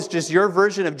Idaho was just your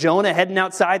version of Jonah heading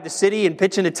outside the city and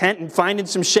pitching a tent and finding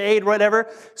some shade, whatever,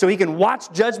 so he can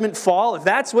watch judgment fall. If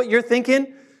that's what you're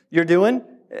thinking you're doing,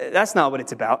 that's not what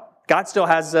it's about. God still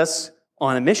has us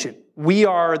on a mission. We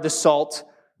are the salt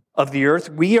of the earth.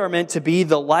 We are meant to be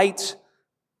the light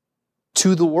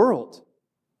to the world.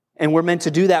 And we're meant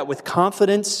to do that with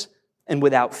confidence and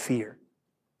without fear.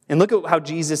 And look at how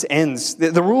Jesus ends.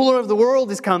 The ruler of the world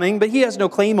is coming, but he has no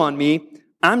claim on me.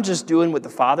 I'm just doing what the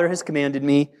Father has commanded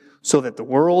me so that the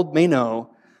world may know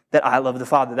that I love the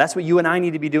Father. That's what you and I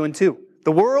need to be doing too.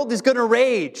 The world is going to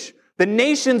rage. The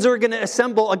nations are going to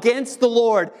assemble against the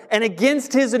Lord and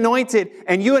against his anointed.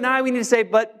 And you and I, we need to say,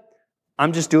 but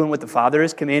I'm just doing what the Father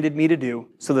has commanded me to do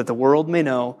so that the world may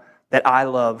know that I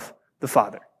love the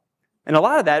Father. And a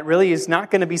lot of that really is not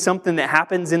going to be something that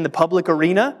happens in the public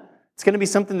arena. It's going to be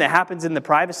something that happens in the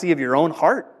privacy of your own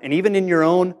heart and even in your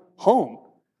own home.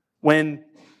 When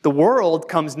the world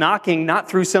comes knocking not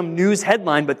through some news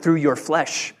headline, but through your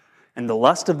flesh and the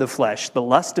lust of the flesh, the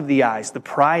lust of the eyes, the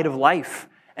pride of life.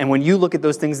 And when you look at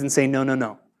those things and say,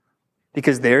 no,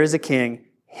 because there is a king,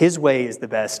 his way is the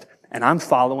best, and I'm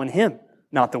following him,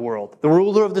 not the world. The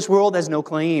ruler of this world has no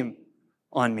claim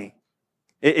on me.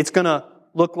 It's going to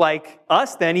look like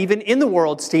us then, even in the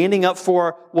world, standing up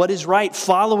for what is right,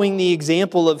 following the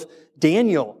example of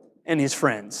Daniel and his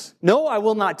friends. No, I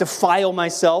will not defile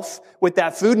myself with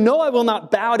that food. No, I will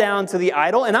not bow down to the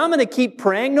idol. And I'm going to keep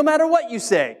praying no matter what you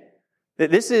say.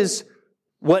 That this is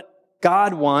what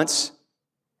God wants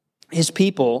his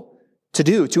people to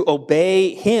do, to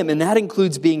obey him. And that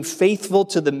includes being faithful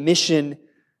to the mission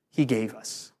he gave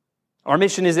us. Our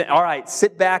mission isn't, all right,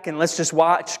 sit back and let's just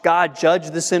watch God judge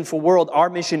the sinful world. Our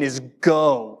mission is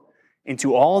go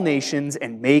into all nations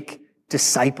and make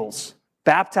disciples,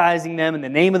 baptizing them in the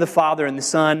name of the Father and the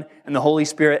Son and the Holy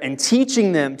Spirit, and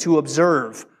teaching them to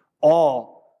observe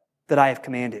all that I have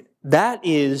commanded. That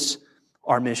is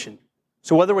our mission.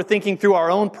 So whether we're thinking through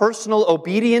our own personal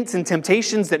obedience and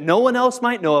temptations that no one else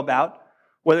might know about,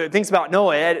 whether it thinks about,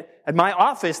 no, at my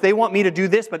office, they want me to do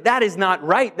this, but that is not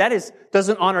right. That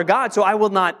doesn't honor God, so I will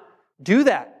not do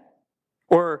that.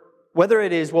 Or whether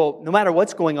it is, well, no matter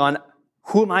what's going on,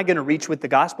 who am I going to reach with the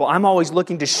gospel? I'm always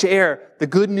looking to share the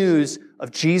good news of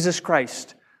Jesus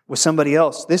Christ with somebody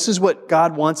else. This is what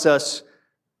God wants us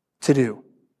to do.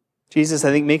 Jesus, I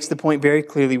think, makes the point very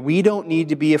clearly. We don't need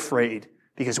to be afraid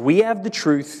because we have the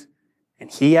truth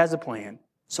and he has a plan.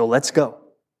 So let's go.